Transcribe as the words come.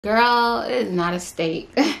Girl, it is not a steak.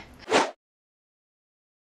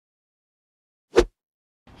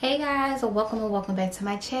 Hey guys, welcome back to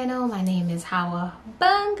my channel. My name is Hawa.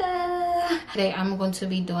 Today I'm going to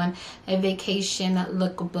be doing a vacation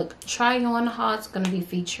lookbook try on haul. It's going to be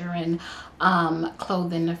featuring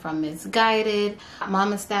clothing from Missguided,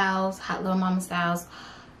 Mama Styles, Hot Little Mama Styles.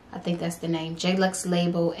 I think that's the name,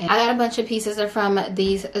 Jluxlabel. And I got a bunch of pieces from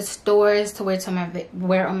these stores to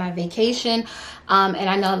wear on my vacation. And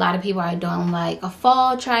I know a lot of people are doing like a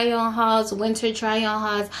fall try on hauls, winter try on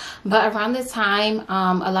hauls. But around this time,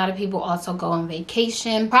 a lot of people also go on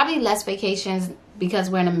vacation. Probably less vacations because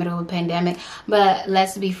we're in the middle of a pandemic. But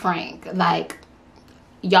let's be frank, like,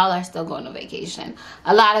 y'all are still going on vacation.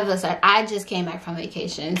 A lot of us are. I just came back from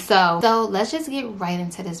vacation. So let's just get right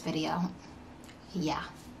into this video. Yeah.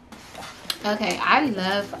 Okay, I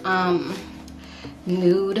love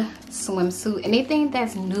nude swimsuit. Anything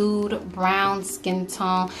that's nude, brown skin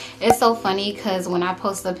tone. It's so funny because when I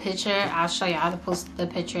post a picture, I'll show you how to post the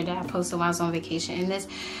picture that I posted when I was on vacation. And this,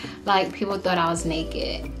 like, people thought I was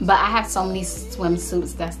naked. But I have so many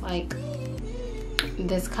swimsuits that's like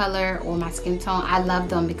this color or my skin tone. I love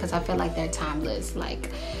them because I feel like they're timeless. Like,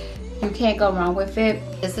 you can't go wrong with it.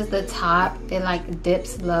 This is the top. It like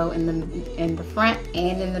dips low in the front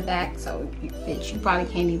and in the back, so you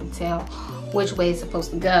probably can't even tell which way it's supposed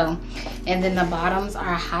to go. And then the bottoms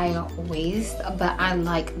are high waist, but I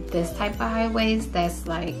like this type of high waist that's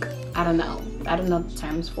like, I don't know the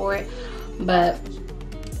terms for it, but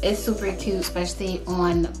it's super cute, especially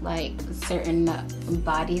on like certain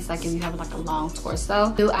bodies, like if you have like a long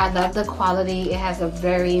torso. I love the quality. It has a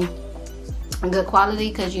very good quality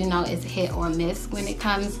because you know it's hit or miss when it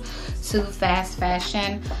comes to fast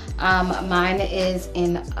fashion. Mine is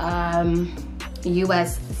in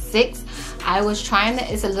US 6. I was trying to,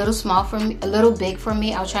 it's a little small for me, a little big for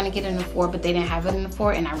me. I was trying to get it in the 4, but they didn't have it in the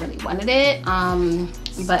 4 and I really wanted it.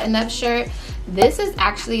 Button-up shirt. This is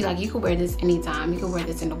actually like, you could wear this anytime. You could wear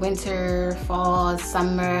this in the winter, fall,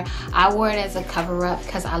 summer. I wore it as a cover up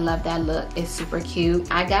because I love that look. It's super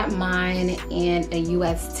cute. I got mine in a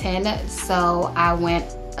US 10, so I went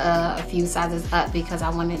a few sizes up because I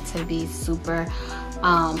wanted to be super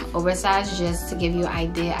oversized. Just to give you an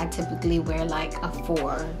idea, I typically wear like a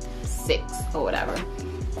 4, 6 or whatever.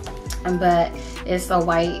 But it's so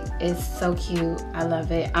white, it's so cute. I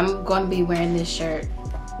love it. I'm going to be wearing this shirt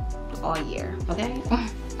all year, okay?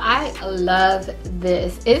 I love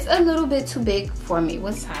this. It's a little bit too big for me.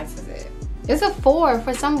 What size is it? It's a 4.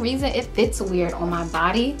 For some reason it fits weird on my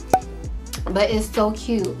body, but it's so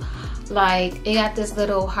cute. Like, it got this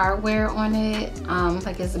little hardware on it,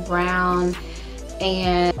 like it's brown,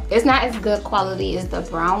 and it's not as good quality as the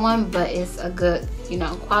brown one, but it's a good, you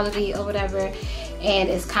know, quality or whatever. And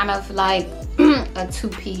it's kind of like a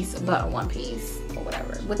 2-piece but a 1-piece or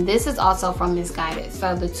whatever. This is also from Missguided.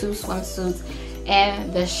 So the 2 swimsuits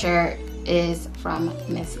and the shirt is from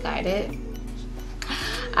Missguided.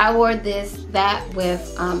 I wore that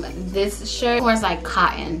with this shirt. It was like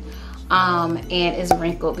cotton, and it's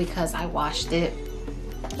wrinkled because I washed it.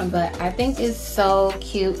 But I think it's so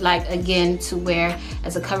cute, like, again, to wear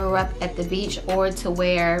as a cover up at the beach or to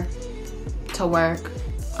wear to work,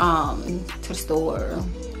 to the store,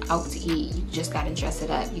 out to eat. You just gotta dress it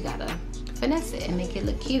up. You gotta finesse it and make it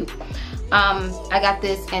look cute. I got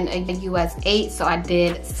this in a US 8, so I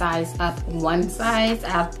did size up 1 size.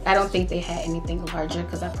 I don't think they had anything larger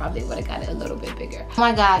because I probably would have got it a little bit bigger. Oh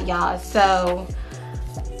my god, y'all, so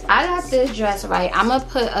I got this dress, right? I'm gonna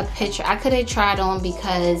put a picture. I could have tried on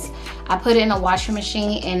because I put it in a washing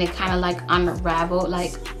machine and it kind of like unraveled,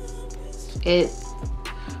 like it.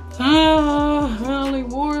 I only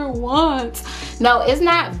wore it once. No, it's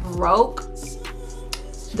not broke.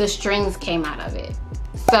 The strings came out of it.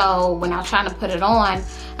 So when I was trying to put it on,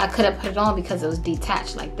 I couldn't put it on because it was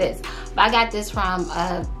detached like this. But I got this from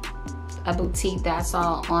a boutique that I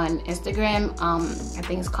saw on Instagram. I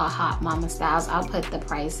think it's called Hot Mama Styles. I'll put the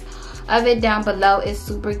price of it down below. It's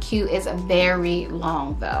super cute. It's very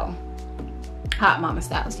long though. Hot Mama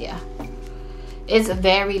Styles, yeah. It's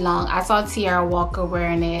very long. I saw Tiara Walker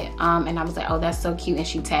wearing it, and I was like, oh, that's so cute, and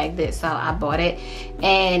she tagged it, so I bought it.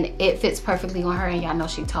 And it fits perfectly on her, and y'all know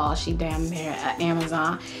she tall. She damn near at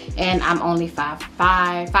Amazon. And I'm only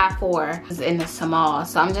 5'4" in the small.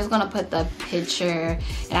 So I'm just gonna put the picture,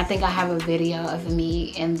 and I think I have a video of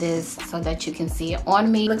me in this so that you can see it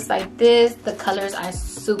on me. It looks like this. The colors are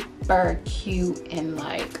super cute and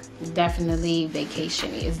like definitely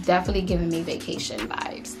vacation-y. It's definitely giving me vacation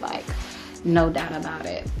vibes, like, no doubt about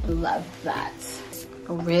it. Love that.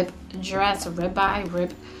 Rib dress, ribeye.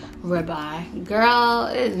 Girl,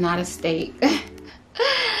 it is not a steak.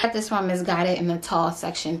 I got this from Missguided in the tall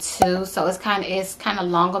section too. So it's kind of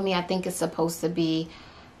long on me. I think it's supposed to be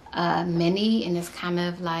mini, and it's kind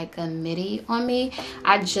of like a midi on me.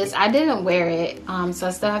 I didn't wear it, so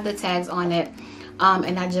I still have the tags on it,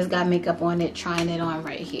 and I just got makeup on it, trying it on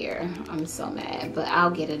right here. I'm so mad, but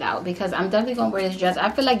I'll get it out because I'm definitely gonna wear this dress. I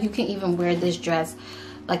feel like you can even wear this dress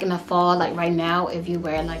like in the fall, like right now, if you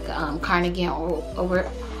wear like a cardigan over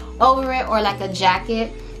it, or like a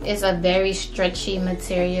jacket. It's a very stretchy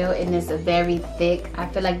material and it's a very thick. I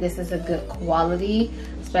feel like this is a good quality,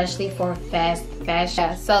 especially for fast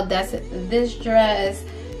fashion. So that's this dress,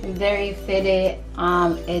 very fitted.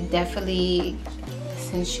 It definitely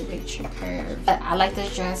accentuates your curves. But I like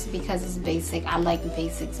this dress because it's basic. I like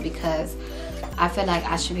basics because I feel like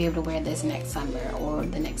I should be able to wear this next summer or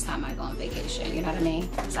the next time I go on vacation. You know what I mean?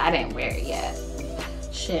 So I didn't wear it yet.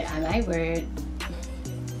 Shit, I might wear it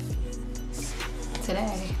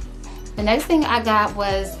today. The next thing I got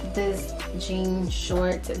was this jean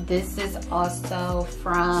short. This is also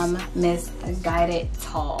from Missguided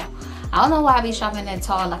tall. I don't know why I be shopping at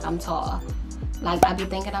tall like I'm tall. Like I be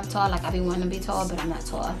thinking I'm tall, like I be wanting to be tall, but I'm not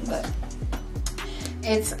tall. But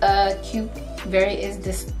it's a cute, is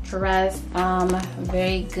distressed,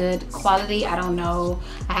 very good quality. I don't know,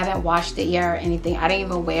 I haven't washed it yet or anything. I didn't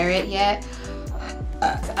even wear it yet.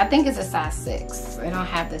 I think it's a size 6. I don't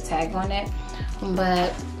have the tag on it,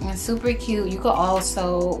 but it's super cute. You could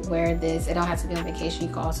also wear this, it don't have to be on vacation,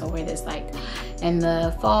 you could also wear this like in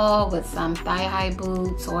the fall with some thigh-high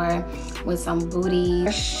boots or with some booty.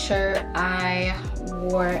 The shirt I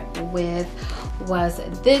wore it with was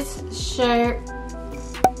this shirt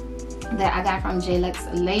that I got from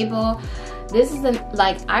Jluxlabel. This is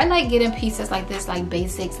I like getting pieces like this, like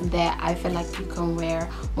basics that I feel like you can wear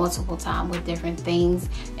multiple times with different things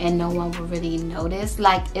and no one will really notice.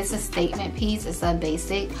 Like it's a statement piece, it's a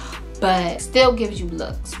basic, but still gives you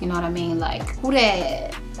looks, you know what I mean? Like, who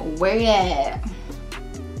that? Where that?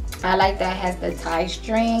 I like that it has the tie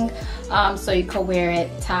string, so you could wear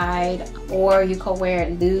it tied or you could wear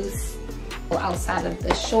it loose outside of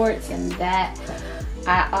the shorts. And that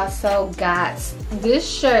I also got this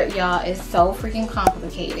shirt, y'all. Is so freaking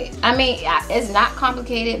complicated. I mean, it's not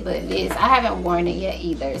complicated, but it is. I haven't worn it yet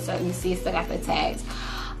either, so you see it's still got the tags.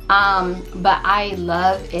 But I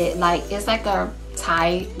love it. Like it's like a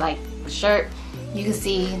tie like shirt. You can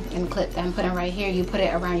see in the clip that I'm putting right here, you put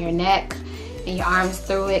it around your neck and your arms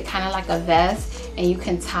through it, kind of like a vest, and you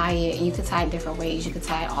can tie it, and you can tie it different ways. You can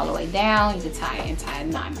tie it all the way down, you can tie it and tie a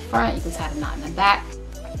knot in the front, you can tie the knot in the back.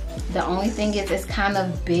 The only thing is it's kind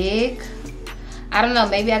of big. I don't know,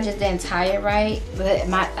 maybe I just didn't tie it right, but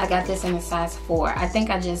I got this in a size 4. I think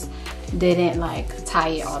I just didn't like tie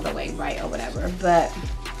it all the way right or whatever, but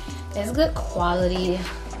it's good quality.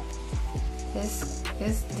 It's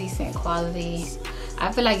decent quality.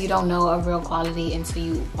 I feel like you don't know a real quality until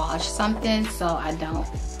you wash something, so I don't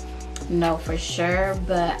know for sure,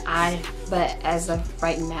 but as of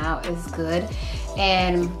right now it's good.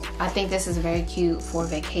 And I think this is very cute for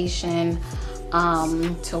vacation,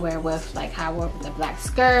 to wear with like Hawa with a black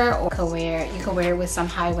skirt, or you could wear it with some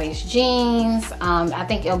high waist jeans. I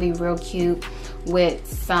think it'll be real cute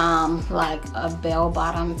with some like a bell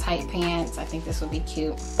bottom type pants. I think this would be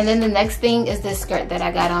cute. And then the next thing is this skirt that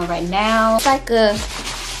I got on right now. It's like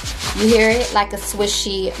you hear it, like a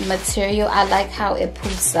swishy material. I like how it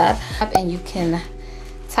poofs up, and you can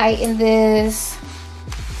tighten this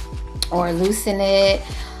or loosen it.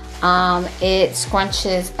 It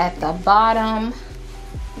scrunches at the bottom.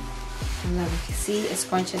 I don't know if you can see, it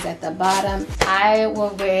scrunches at the bottom. I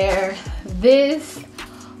will wear this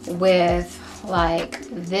with like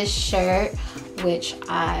this shirt, which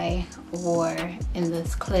I wore in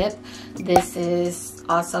this clip. This is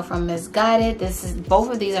also from Missguided.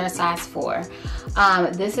 Both of these are size 4.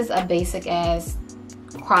 This is a basic ass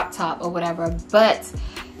crop top or whatever, but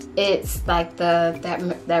it's like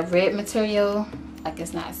that red material, like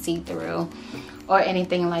it's not see-through or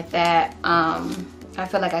anything like that. I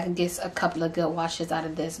feel like I could get a couple of good washes out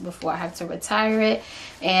of this before I have to retire it.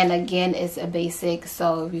 And again, it's a basic,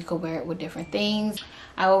 so you could wear it with different things.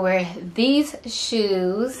 I will wear these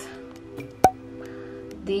shoes.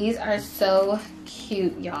 These are so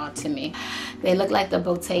cute, y'all, to me. They look like the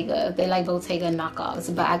Bottega. They like Bottega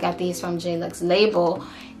knockoffs, but I got these from Jluxlabel,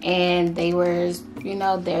 and they were, you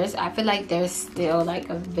know, I feel like they're still like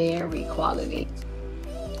a very quality.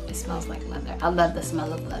 It smells like leather. I love the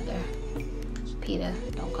smell of leather. PETA,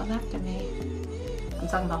 don't come after me. I'm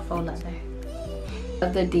talking about faux leather.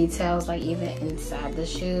 Love the details, like even inside the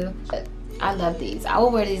shoe. But I love these. I will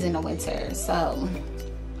wear these in the winter. So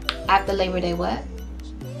after Labor Day, what?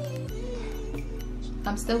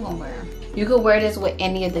 I'm still gonna wear them. You could wear this with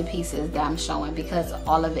any of the pieces that I'm showing because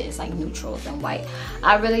all of it is like neutrals and white.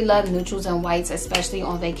 I really love neutrals and whites, especially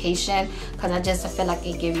on vacation, because I just feel like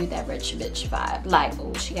it gives you that rich bitch vibe. Like,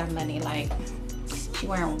 oh, she got money. Like, she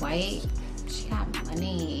wearing white. She got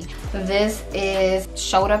money. This is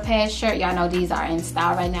shoulder pad shirt. Y'all know these are in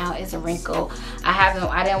style right now. It's a wrinkle.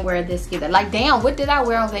 I didn't wear this either. Like, damn, what did I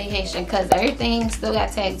wear on vacation? Because everything still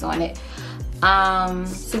got tags on it.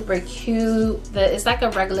 Super cute. It's like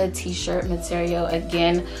a regular t-shirt material.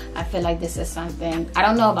 Again, I feel like this is something, I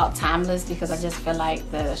don't know about timeless, because I just feel like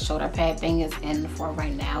the shoulder pad thing is in for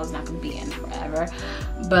right now. It's not gonna be in forever,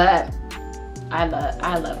 but I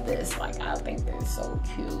love this. Like, I think this is so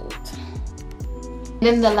cute.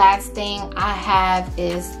 Then the last thing I have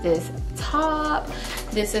is this top.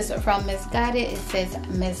 This is from Missguided. It says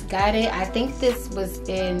Missguided. I think this was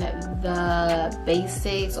in the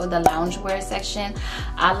basics or the loungewear section.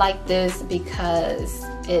 I like this because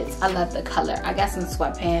I love the color. I got some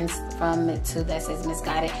sweatpants from it too that says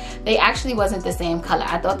Missguided. They actually wasn't the same color.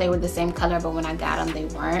 I thought they were the same color, but when I got them, they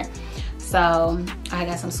weren't. So I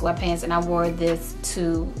got some sweatpants and I wore this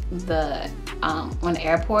to the on the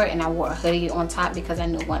airport, and I wore a hoodie on top because I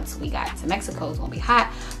knew once we got to Mexico it was gonna be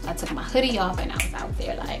hot. So I took my hoodie off and I was out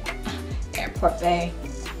there like airport bay,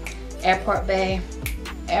 airport bay,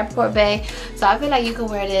 airport bay. So I feel like you can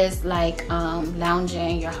wear this like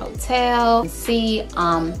lounging in your hotel. See,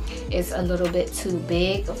 it's a little bit too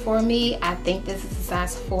big for me. I think this is a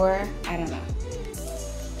size 4. I don't know.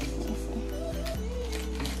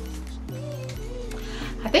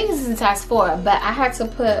 I think this is a size 4, but I had to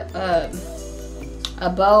put a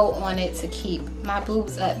bow on it to keep my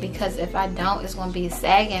boobs up, because if I don't, it's gonna be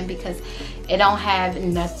sagging because it don't have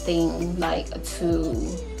nothing like to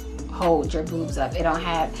hold your boobs up. It don't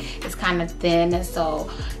have, it's kind of thin, so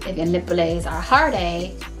if your nipples are hard,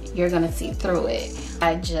 you're gonna see through it.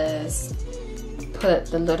 I just put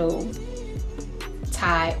the little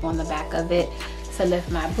tie on the back of it to lift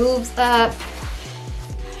my boobs up.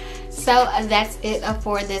 So that's it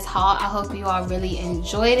for this haul. I hope you all really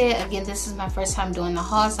enjoyed it. Again, this is my first time doing the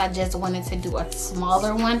haul, so I just wanted to do a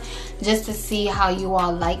smaller one just to see how you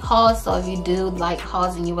all like hauls. So if you do like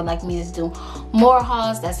hauls and you would like me to do more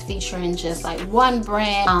hauls that's featuring just like one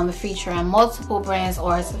brand, featuring multiple brands,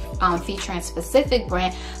 or featuring specific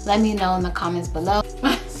brand, let me know in the comments below.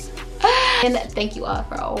 And thank you all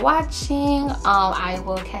for watching. I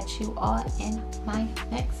will catch you all in my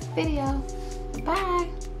next video. Bye.